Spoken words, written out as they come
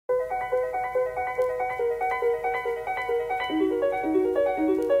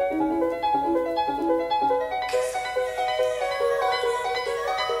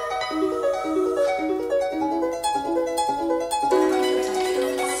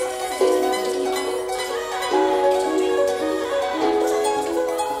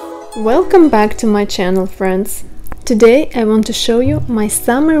Welcome back to my channel, friends. Today I want to show you my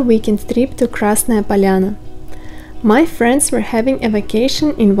summer weekend trip to Krasnaya Polyana. My friends were having a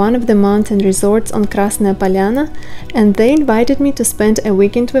vacation in one of the mountain resorts on Krasnaya Polyana, and they invited me to spend a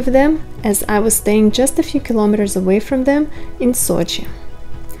weekend with them as I was staying just a few kilometers away from them in Sochi.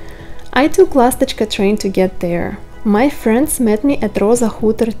 I took Lastочка train to get there. My friends met me at Roza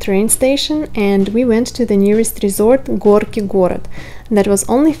Hutor train station and we went to the nearest resort, Gorki Gorod, that was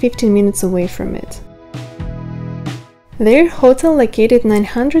only 15 minutes away from it. Their hotel located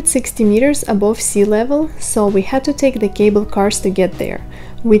 960 meters above sea level, so we had to take the cable cars to get there,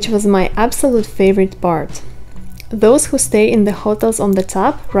 which was my absolute favorite part. Those who stay in the hotels on the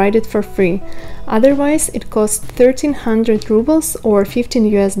top ride it for free, otherwise it costs 1300 rubles or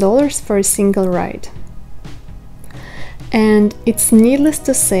 $15 for a single ride. And it's needless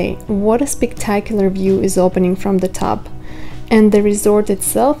to say what a spectacular view is opening from the top, and the resort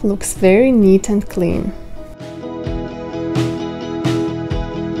itself looks very neat and clean.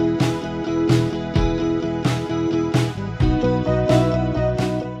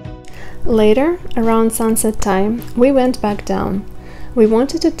 Later, around sunset time, we went back down. We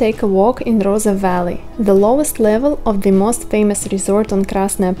wanted to take a walk in Roza Valley, the lowest level of the most famous resort on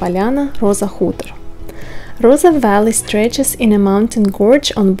Krasnaya Polyana, Roza Hutor. Roza Valley stretches in a mountain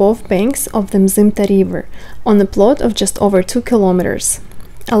gorge on both banks of the Mzymta River, on a plot of just over 2 kilometers.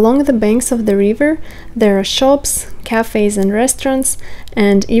 Along the banks of the river, there are shops, cafes and restaurants,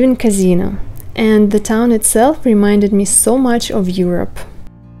 and even casino. And the town itself reminded me so much of Europe.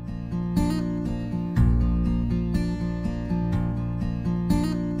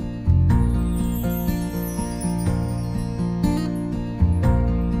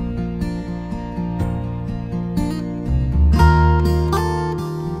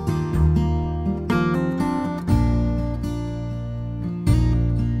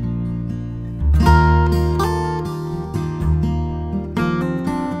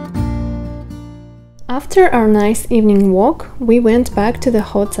 After our nice evening walk, we went back to the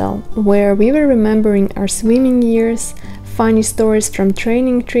hotel, where we were remembering our swimming years, funny stories from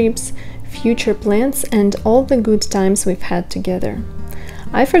training trips, future plans and all the good times we've had together.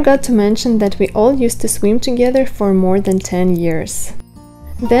 I forgot to mention that we all used to swim together for more than 10 years.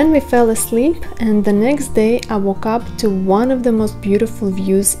 Then we fell asleep, and the next day I woke up to one of the most beautiful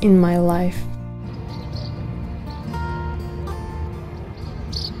views in my life.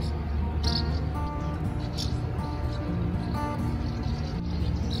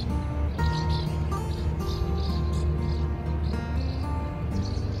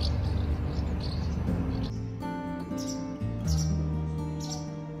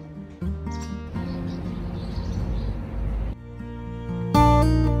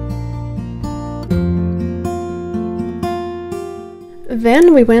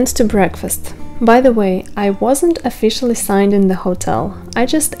 Then we went to breakfast. By the way, I wasn't officially signed in the hotel. I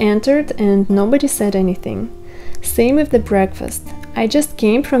just entered and nobody said anything. Same with the breakfast. I just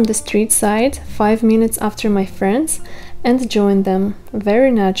came from the street side 5 minutes after my friends and joined them, very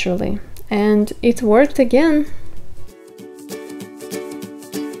naturally. And it worked again.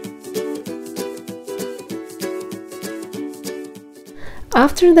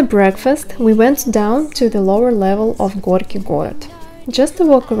 After the breakfast, we went down to the lower level of Gorki Gorod, just to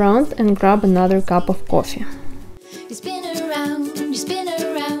walk around and grab another cup of coffee. You spin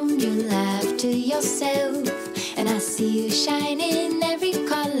around, you laugh to yourself, and I see you shine in every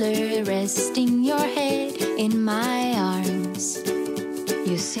color, resting your head in my arms.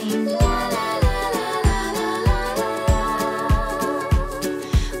 You sing la la la la la la la la.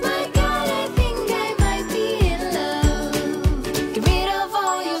 My God, I think I might be in love. Get rid of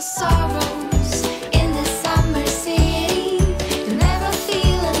all your sorrows in the summer city. You'll never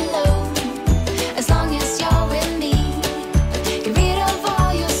feel alone as long as you're with me. Get rid of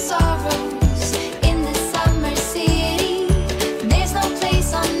all your sorrows in the summer city. There's no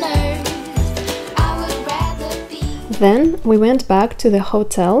place on earth I would rather be. Then we went back to the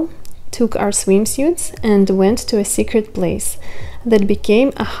hotel, took our swimsuits and went to a secret place that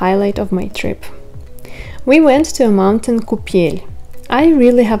became a highlight of my trip. We went to a mountain kupiel. I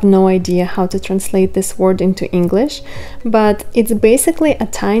really have no idea how to translate this word into English, but it's basically a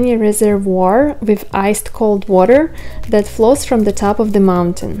tiny reservoir with iced cold water that flows from the top of the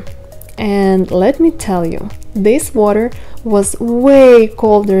mountain. And let me tell you, this water was way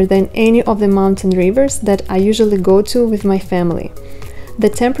colder than any of the mountain rivers that I usually go to with my family. The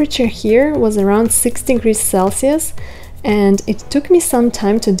temperature here was around 6 degrees Celsius, and it took me some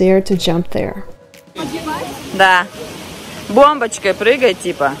time to dare to jump there. Да. Бомбочкой прыгай,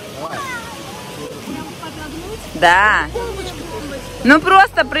 типа. Да. Ну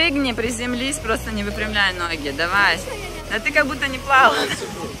просто прыгни, приземлись, просто не выпрямляй ноги. Давай. Да ты как будто не плавал.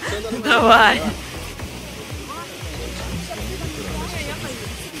 Давай.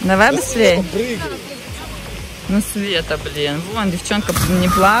 Давай быстрее. Ну, Света, блин. Вон, девчонка не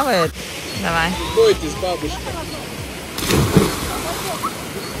плавает. Давай. Бойтесь, бабушка.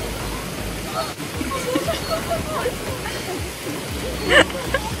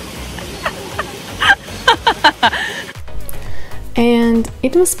 And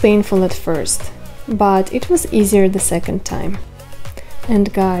it was painful at first, but it was easier the second time.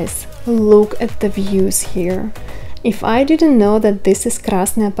 And guys, look at the views here. If I didn't know that this is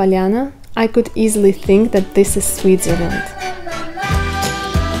Krasnaya Polyana, I could easily think that this is Switzerland.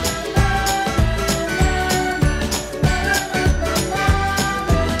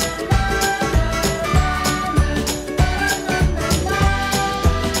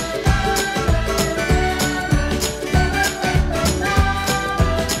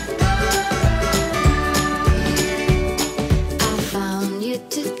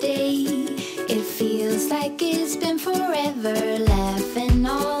 Like it's been forever, laughing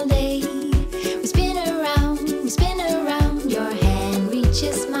all day. We spin around, your hand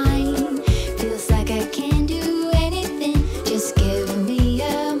reaches mine. Feels like I can't do anything, just give me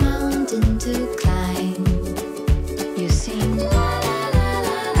a mountain to climb. You sing la la la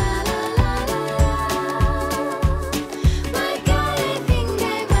la la la la la. My God, I think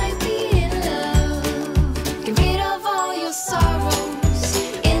I might be in love. Get rid of all your sorrows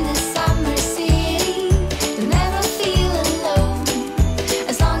in the summer city. Never feel alone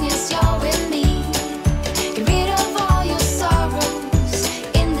as long as you're with me. Get rid of all your sorrows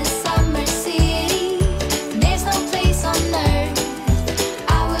in the summer city. There's no place on earth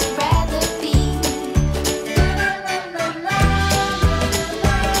I would rather be.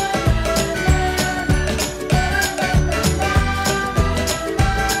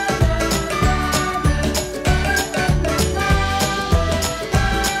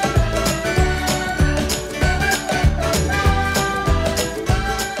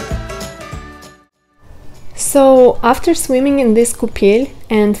 So, after swimming in this kupel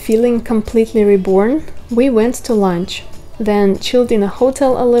and feeling completely reborn, we went to lunch, then chilled in a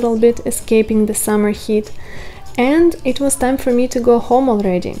hotel a little bit, escaping the summer heat, and it was time for me to go home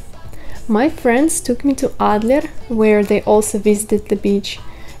already. My friends took me to Adler, where they also visited the beach,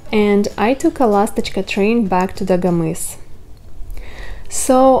 and I took a Lastочка train back to Dagamys.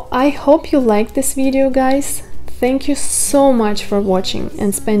 So, I hope you liked this video, guys. Thank you so much for watching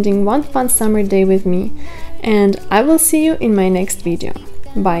and spending one fun summer day with me, and I will see you in my next video.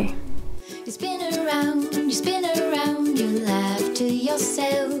 Bye! You spin around, you laugh to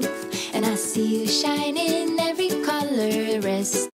yourself, and I see you shine in every color. Rest